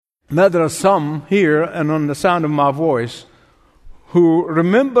Now there are some here and on the sound of my voice who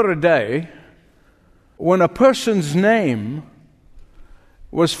remember a day when a person's name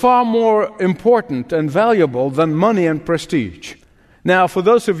was far more important and valuable than money and prestige. Now, for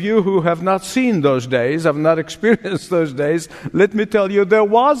those of you who have not seen those days, have not experienced those days, let me tell you, there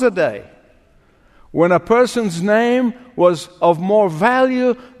was a day when a person's name was of more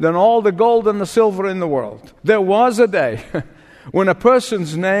value than all the gold and the silver in the world. There was a day when a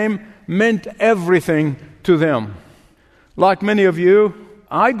person's name meant everything to them. Like many of you,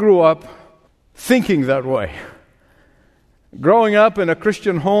 I grew up thinking that way. Growing up in a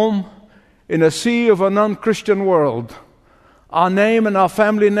Christian home, in a sea of a non-Christian world, our name and our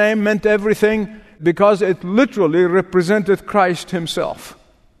family name meant everything because it literally represented Christ Himself.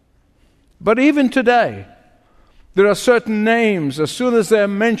 But even today, there are certain names, as soon as they're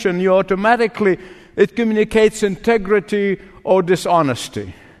mentioned, it communicates integrity or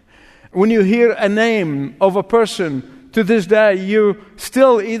dishonesty. When you hear a name of a person, to this day, you're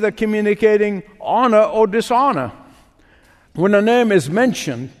still either communicating honor or dishonor. When a name is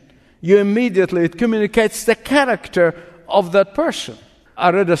mentioned, it communicates the character of that person.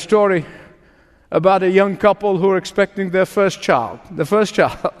 I read a story about a young couple who are expecting their first child.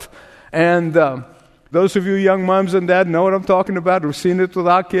 And those of you young moms and dads know what I'm talking about. We've seen it with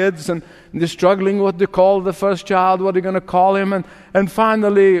our kids, and they're struggling what to call the first child, what they're going to call him. And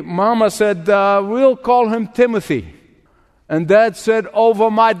finally, Mama said, we'll call him Timothy. And Dad said, over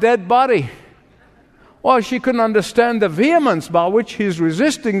my dead body. Well, she couldn't understand the vehemence by which he's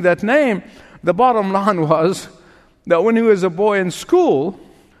resisting that name. The bottom line was that when he was a boy in school,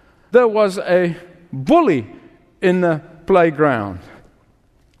 there was a bully in the playground.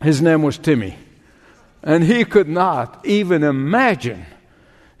 His name was Timmy. And he could not even imagine,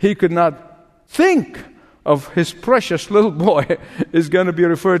 he could not think of his precious little boy is going to be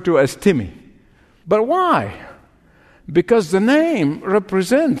referred to as Timmy. But why? Because the name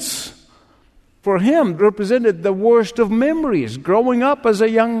represented the worst of memories, growing up as a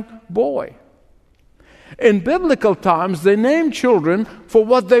young boy. In biblical times, they named children for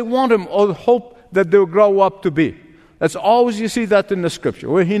what they want them or hope that they'll grow up to be. That's always, you see that in the Scripture.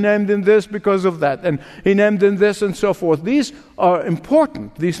 Well, he named him this because of that, and he named him this and so forth. These are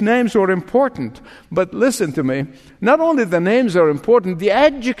important. These names are important. But listen to me. Not only the names are important, the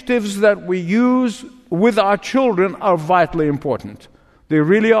adjectives that we use with our children are vitally important. They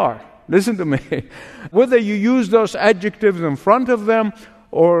really are. Listen to me. Whether you use those adjectives in front of them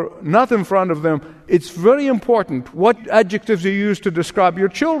or not in front of them, it's very important what adjectives you use to describe your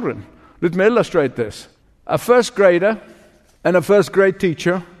children. Let me illustrate this. A first grader and a first grade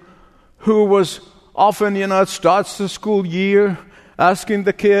teacher who was often, it starts the school year, asking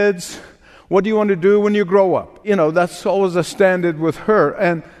the kids, what do you want to do when you grow up? That's always a standard with her.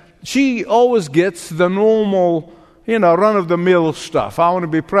 And she always gets the normal, run-of-the-mill stuff. I want to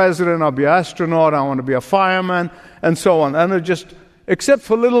be president, I'll be an astronaut, I want to be a fireman, and so on. And except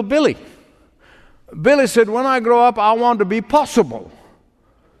for little Billy. Billy said, when I grow up, I want to be possible.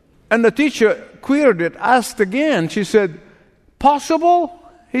 And the teacher queried it, asked again. She said, possible?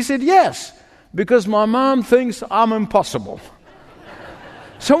 He said, yes, because my mom thinks I'm impossible.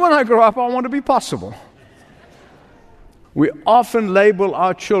 So when I grow up, I want to be possible. We often label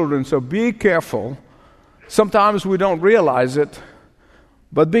our children, so be careful. Sometimes we don't realize it,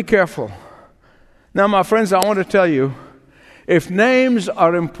 but be careful. Now, my friends, I want to tell you, if names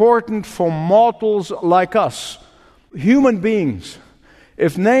are important for mortals like us, human beings,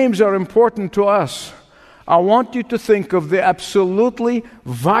 if names are important to us, I want you to think of the absolutely,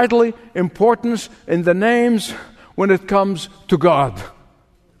 vitally importance in the names when it comes to God.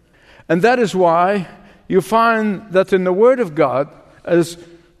 And that is why you find that in the Word of God, as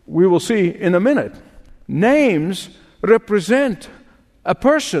we will see in a minute, names represent a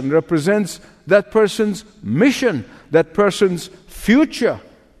person, represents that person's mission, that person's future.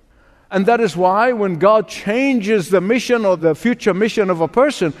 And that is why when God changes the mission or the future mission of a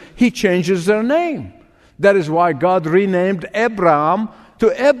person, He changes their name. That is why God renamed Abraham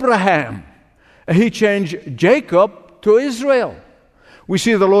to Abraham. He changed Jacob to Israel. We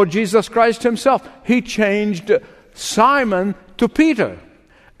see the Lord Jesus Christ Himself. He changed Simon to Peter.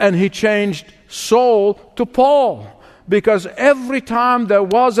 And He changed Saul to Paul. Because every time there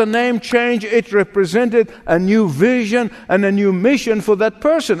was a name change, it represented a new vision and a new mission for that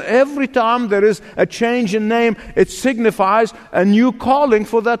person. Every time there is a change in name, it signifies a new calling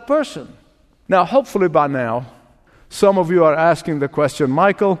for that person. Now, hopefully by now, some of you are asking the question,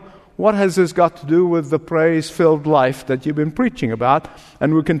 Michael, what has this got to do with the praise-filled life that you've been preaching about?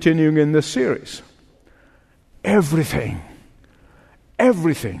 And we're continuing in this series. Everything.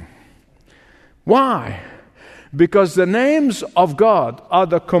 Why? Because the names of God are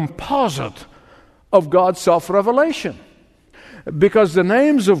the composite of God's self-revelation. Because the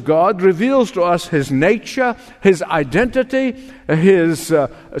names of God reveals to us His nature, His identity, His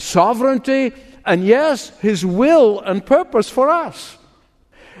sovereignty, and yes, His will and purpose for us.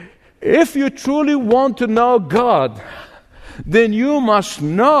 If you truly want to know God, then you must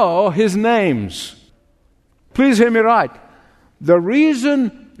know His names. Please hear me right. The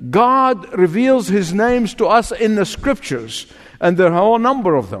reason God reveals His names to us in the Scriptures, and there are a whole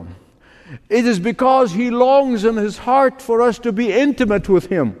number of them, it is because He longs in His heart for us to be intimate with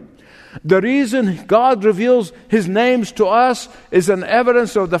Him. The reason God reveals His names to us is an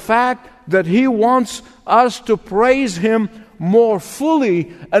evidence of the fact that He wants us to praise Him more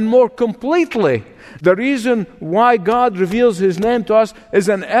fully and more completely. The reason why God reveals His name to us is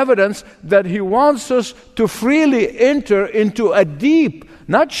an evidence that He wants us to freely enter into a deep,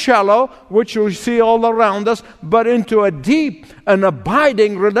 not shallow, which we see all around us, but into a deep and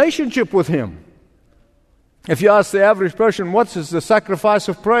abiding relationship with Him. If you ask the average person, what is the sacrifice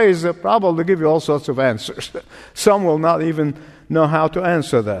of praise? They'll probably give you all sorts of answers. Some will not even know how to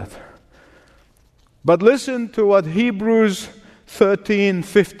answer that. But listen to what Hebrews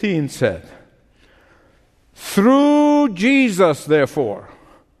 13:15 said. Through Jesus, therefore,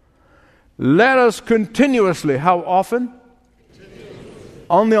 let us continuously, how often?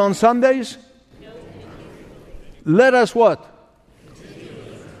 Only on Sundays? Let us what?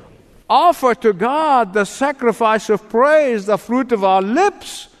 Offer to God the sacrifice of praise, the fruit of our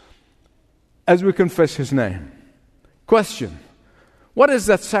lips, as we confess His name. Question: what is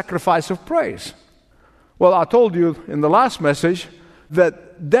that sacrifice of praise? Well, I told you in the last message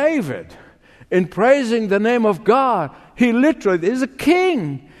that David, in praising the name of God, he literally is a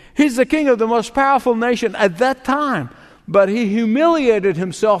king. He's the king of the most powerful nation at that time. But he humiliated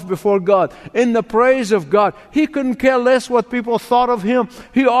himself before God in the praise of God. He couldn't care less what people thought of him.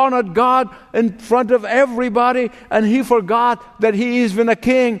 He honored God in front of everybody, and he forgot that he is even a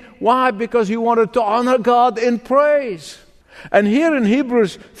king. Why? Because he wanted to honor God in praise. And here in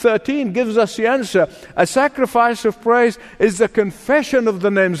Hebrews 13 gives us the answer. A sacrifice of praise is the confession of the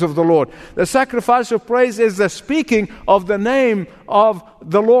names of the Lord. The sacrifice of praise is the speaking of the name of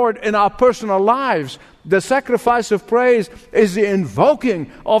the Lord in our personal lives. The sacrifice of praise is the invoking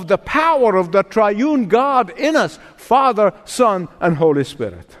of the power of the triune God in us, Father, Son, and Holy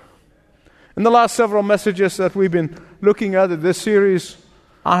Spirit. In the last several messages that we've been looking at in this series,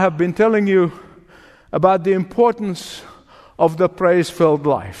 I have been telling you about the importance of the praise-filled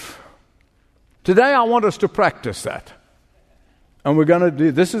life. Today I want us to practice that. And we're going to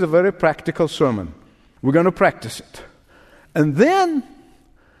do, this is a very practical sermon. We're going to practice it. And then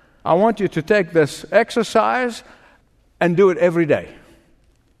I want you to take this exercise and do it every day.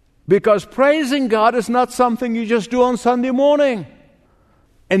 Because praising God is not something you just do on Sunday morning.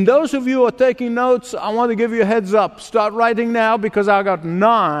 And those of you who are taking notes, I want to give you a heads up. Start writing now, because I got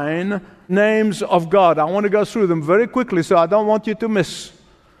 9 names of God. I want to go through them very quickly, so I don't want you to miss.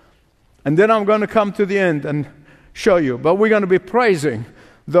 And then I'm going to come to the end and show you. But we're going to be praising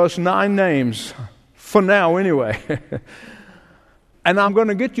those 9 names, for now anyway. And I'm going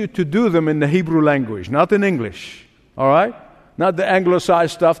to get you to do them in the Hebrew language, not in English. All right? Not the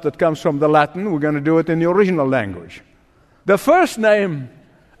anglicized stuff that comes from the Latin. We're going to do it in the original language. The first name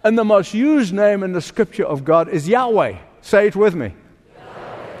and the most used name in the Scripture of God is Yahweh. Say it with me.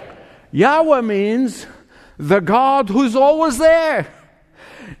 Yahweh means the God who's always there.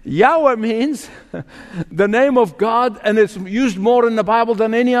 Yahweh means the name of God, and it's used more in the Bible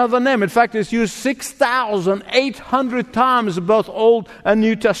than any other name. In fact, it's used 6,800 times in both Old and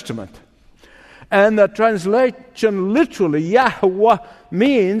New Testament. And the translation literally, Yahweh,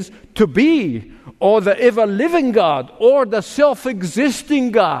 means to be, or the ever-living God, or the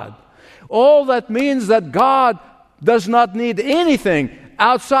self-existing God. All that means that God does not need anything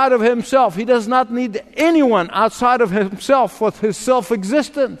outside of Himself. He does not need anyone outside of Himself for His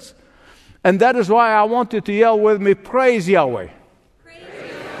self-existence. And that is why I want you to yell with me, praise Yahweh. Praise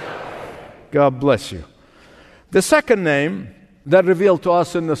Yahweh. God bless you. The second name that revealed to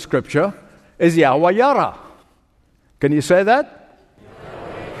us in the Scripture is Yahweh Yara. Can you say that?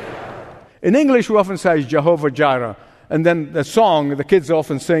 In English, we often say Jehovah Jireh. And then the song, the kids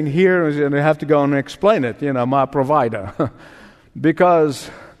often sing here, and they have to go and explain it, my provider. Because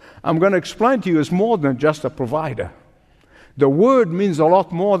I'm going to explain to you, it's more than just a provider. The word means a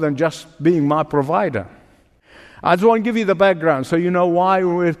lot more than just being my provider. I just want to give you the background so you know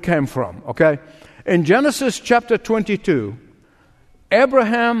where it came from, okay? In Genesis chapter 22,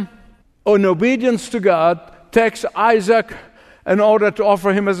 Abraham, in obedience to God, takes Isaac in order to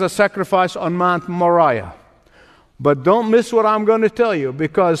offer him as a sacrifice on Mount Moriah. But don't miss what I'm going to tell you,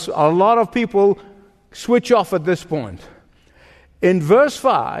 because a lot of people switch off at this point. In verse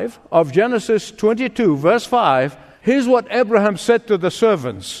 5 of Genesis 22, verse 5, here's what Abraham said to the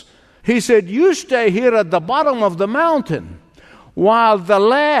servants. He said, "You stay here at the bottom of the mountain, while the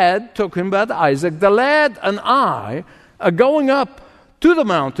lad," talking about Isaac, "the lad and I are going up to the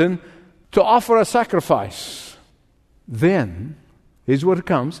mountain to offer a sacrifice." Then, here's what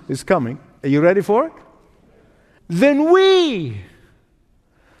is coming. Are you ready for it? "Then we,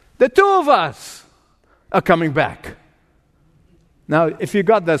 the two of us, are coming back." Now, if you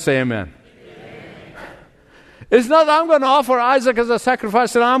got that, say amen. It's not, "I'm going to offer Isaac as a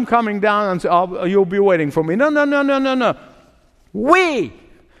sacrifice and I'm coming down and you'll be waiting for me." No. We,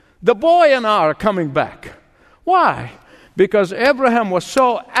 the boy and I, are coming back. Why? Because Abraham was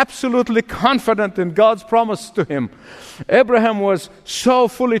so absolutely confident in God's promise to him. Abraham was so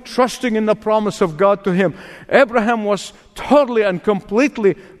fully trusting in the promise of God to him. Abraham was totally and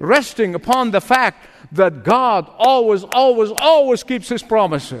completely resting upon the fact that God always keeps his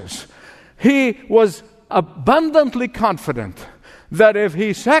promises. He was abundantly confident that if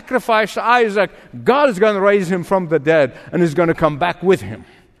he sacrificed Isaac, God is going to raise him from the dead and is going to come back with him.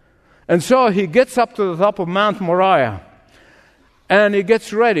 And so he gets up to the top of Mount Moriah and he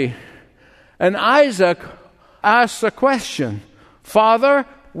gets ready. And Isaac asks a question, "Father,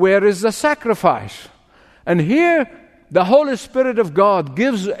 where is the sacrifice?" And here the Holy Spirit of God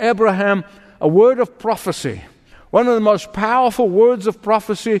gives Abraham a word of prophecy, one of the most powerful words of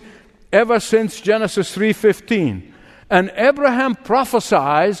prophecy ever since Genesis 3:15. And Abraham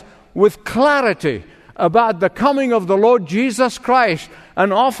prophesies with clarity about the coming of the Lord Jesus Christ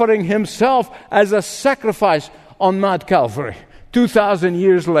and offering himself as a sacrifice on Mount Calvary 2,000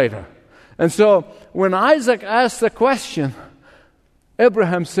 years later. And so when Isaac asked the question,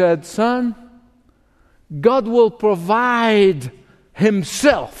 Abraham said, "Son, God will provide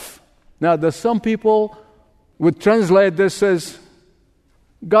himself." Now, there's some people would translate this as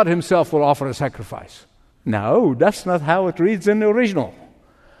God himself will offer a sacrifice. No, that's not how it reads in the original.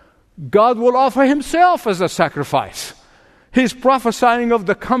 God will offer himself as a sacrifice. He's prophesying of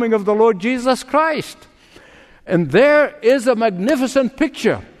the coming of the Lord Jesus Christ. And there is a magnificent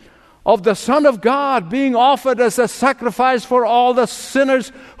picture of the Son of God being offered as a sacrifice for all the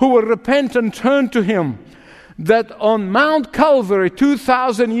sinners who will repent and turn to him. That on Mount Calvary,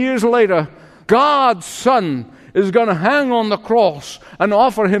 2,000 years later, God's Son is going to hang on the cross and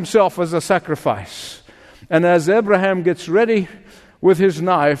offer himself as a sacrifice. And as Abraham gets ready with his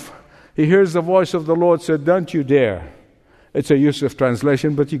knife, he hears the voice of the Lord say, "Don't you dare." It's a Yusuf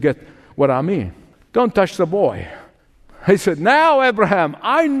translation, but you get what I mean. "Don't touch the boy." He said, "Now, Abraham,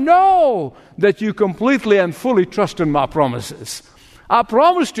 I know that you completely and fully trust in my promises. I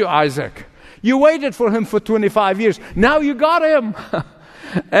promised you Isaac. You waited for him for 25 years. Now you got him."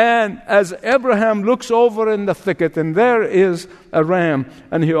 And as Abraham looks over in the thicket, and there is a ram,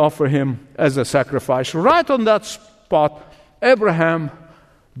 and he offers him as a sacrifice. Right on that spot, Abraham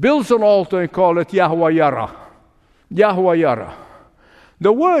builds an altar and calls it Yahweh Yarah. Yahweh Yarah.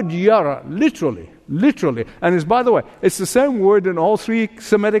 The word Yarah, literally, and it's, by the way, it's the same word in all three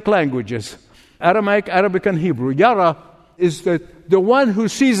Semitic languages, Aramaic, Arabic, and Hebrew. Yarah is the one who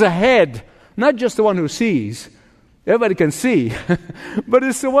sees ahead, not just the one who sees. Everybody can see, but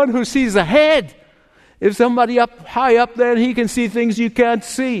it's the one who sees ahead. If somebody high up there, he can see things you can't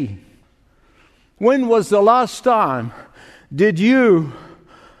see. When was the last time did you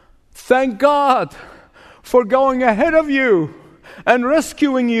thank God for going ahead of you and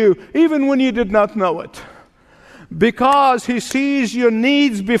rescuing you even when you did not know it? Because he sees your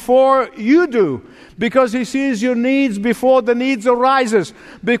needs before you do. Because he sees your needs before the needs arises.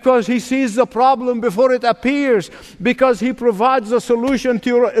 Because he sees the problem before it appears. Because he provides a solution to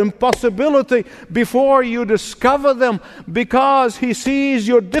your impossibility before you discover them. Because he sees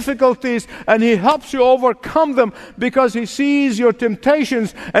your difficulties and he helps you overcome them. Because he sees your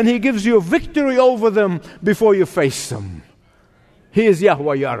temptations and he gives you victory over them before you face them. He is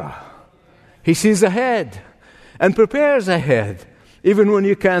Yahweh Yarah. He sees ahead and prepares ahead, even when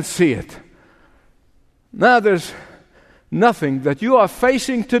you can't see it. Now there's nothing that you are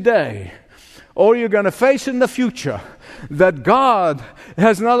facing today or you're going to face in the future that God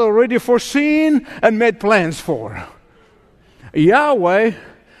has not already foreseen and made plans for. Yahweh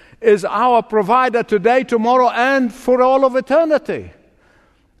is our provider today, tomorrow, and for all of eternity.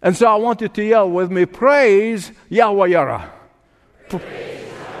 And so I want you to yell with me, "Praise Yahweh Yarah."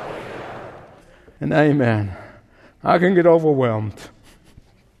 And amen. I can get overwhelmed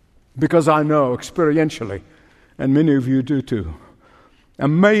because I know experientially And many of you do too.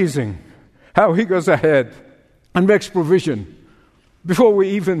 Amazing how He goes ahead and makes provision before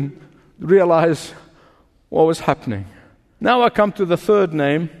we even realize what was happening. Now I come to the third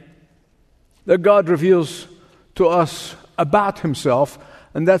name that God reveals to us about Himself,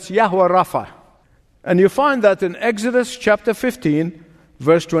 and that's Yahweh Rapha. And you find that in Exodus chapter 15,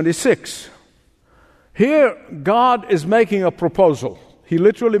 verse 26. Here, God is making a proposal. He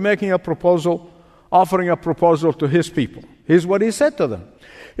literally making a proposal, offering a proposal to His people. Here's what He said to them.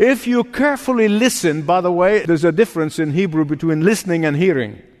 If you carefully listen, by the way, there's a difference in Hebrew between listening and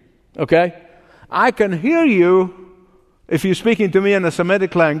hearing. Okay? I can hear you if you're speaking to me in a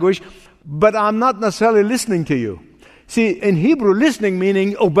Semitic language, but I'm not necessarily listening to you. See, in Hebrew, listening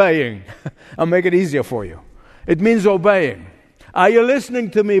meaning obeying. I'll make it easier for you. It means obeying. Are you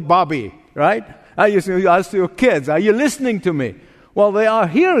listening to me, Bobby? Right? I ask your kids, are you listening to me? Well, they are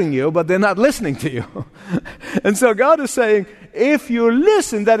hearing you, but they're not listening to you. And so God is saying, if you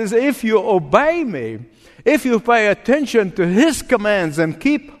listen, that is, if you obey me, if you pay attention to His commands and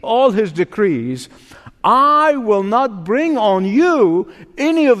keep all His decrees, I will not bring on you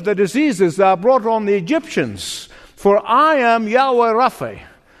any of the diseases that I brought on the Egyptians. For I am Yahweh Rapha,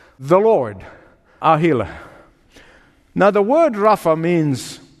 the Lord, our healer. Now the word Rapha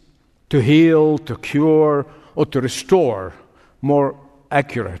means to heal, to cure, or to restore, more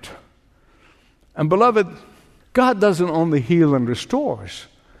accurate. And beloved, God doesn't only heal and restores.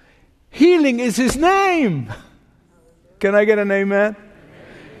 Healing is His name. Can I get an amen?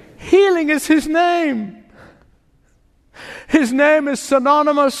 Healing is His name. His name is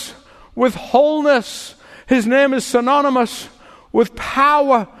synonymous with wholeness. His name is synonymous with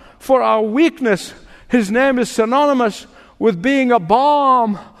power for our weakness. His name is synonymous with being a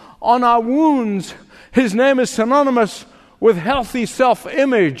balm on our wounds. His name is synonymous with healthy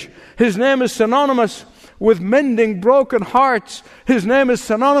self-image. His name is synonymous with mending broken hearts. His name is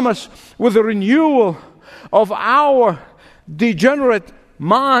synonymous with the renewal of our degenerate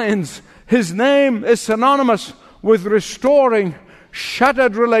minds. His name is synonymous with restoring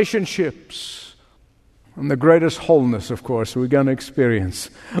shattered relationships. And the greatest wholeness, of course, we're going to experience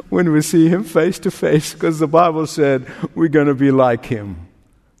when we see Him face to face, because the Bible said we're going to be like Him.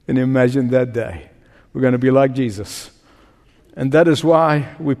 And imagine that day. We're going to be like Jesus. And that is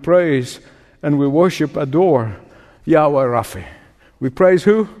why we praise and we worship, adore Yahweh Rapha. We praise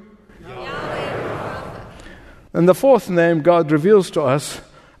who? Yahweh Rapha. And the fourth name God reveals to us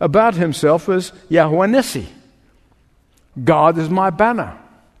about Himself is Yahweh Nissi. God is my banner.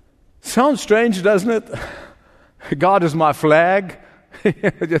 Sounds strange, doesn't it? God is my flag.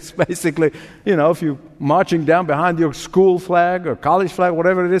 Just basically, if you're marching down behind your school flag or college flag,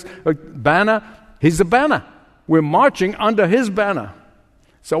 whatever it is, a banner, He's the banner. We're marching under His banner.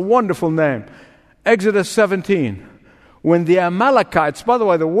 It's a wonderful name. Exodus 17. When the Amalekites, by the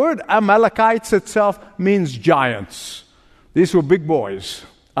way, the word Amalekites itself means giants. These were big boys.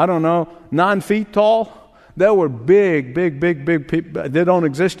 9 feet tall. They were big people. They don't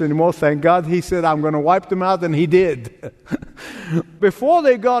exist anymore, thank God. He said, I'm going to wipe them out, and He did. Before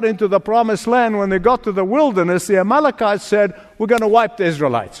they got into the promised land, when they got to the wilderness, the Amalekites said, we're going to wipe the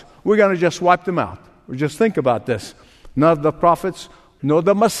Israelites. We're going to just wipe them out. Just think about this. Not the prophets, nor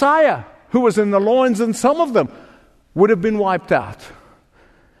the Messiah, who was in the loins, and some of them would have been wiped out.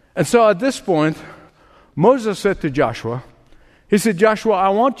 And so at this point, Moses said to Joshua, he said, Joshua, I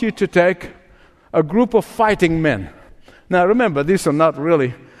want you to take a group of fighting men. Now remember, these are not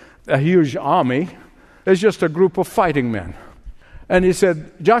really a huge army. It's just a group of fighting men. And he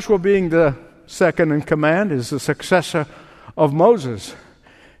said, Joshua being the second in command, is the successor of Moses.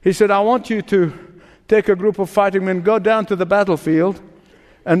 He said, I want you to take a group of fighting men, go down to the battlefield,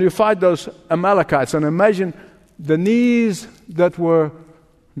 and you fight those Amalekites. And imagine the knees that were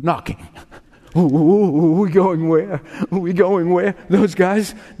knocking. We going where? We going where? Those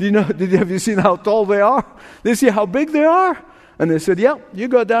guys, have you seen how tall they are? They see how big they are? And they said, yeah, you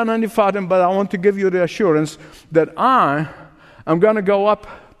go down and you fight them, but I want to give you the assurance that I am going to go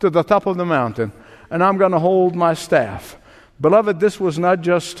up to the top of the mountain, and I'm going to hold my staff. Beloved, this was not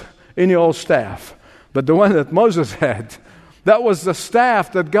just any old staff, but the one that Moses had. That was the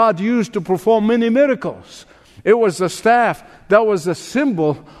staff that God used to perform many miracles. It was the staff that was the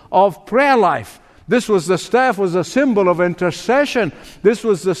symbol of prayer life. This was the staff was a symbol of intercession. This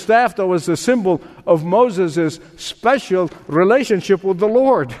was the staff that was the symbol of Moses' special relationship with the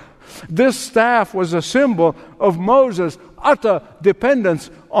Lord. This staff was a symbol of Moses' utter dependence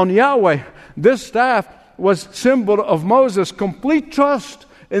on Yahweh. This staff was symbol of Moses' complete trust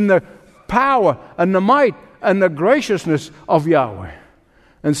in the power and the might and the graciousness of Yahweh.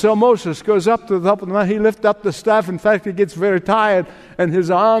 And so Moses goes up to the top of the mountain. He lifts up the staff. In fact, he gets very tired, and his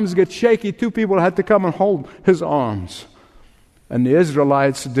arms get shaky. 2 people had to come and hold his arms. And the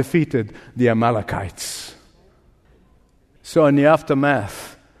Israelites defeated the Amalekites. So in the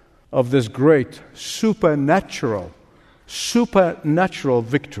aftermath of this great supernatural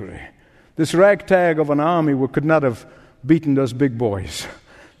victory, this ragtag of an army could not have beaten those big boys.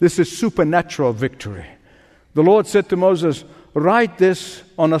 This is supernatural victory. The Lord said to Moses, write this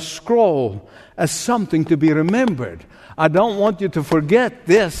on a scroll as something to be remembered. I don't want you to forget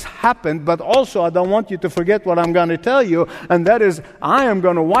this happened, but also I don't want you to forget what I'm going to tell you, and that is, I am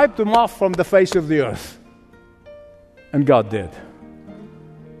going to wipe them off from the face of the earth. And God did.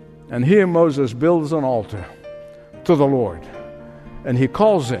 And here Moses builds an altar to the Lord, and he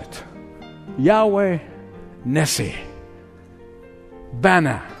calls it Yahweh Nessi,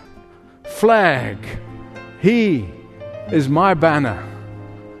 banner, flag. He is my banner.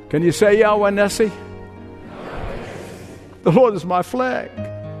 Can you say Yahweh Nessi? The Lord is my flag.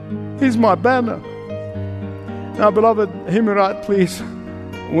 He's my banner. Now, beloved, hear me right, please.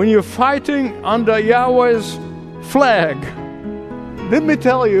 When you're fighting under Yahweh's flag, let me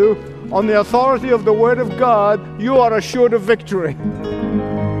tell you, on the authority of the Word of God, you are assured of victory.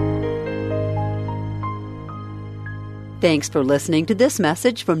 Thanks for listening to this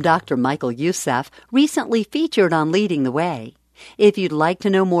message from Dr. Michael Youssef, recently featured on Leading the Way. If you'd like to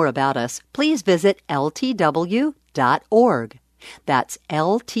know more about us, please visit ltw.org. That's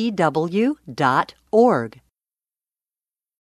ltw.org.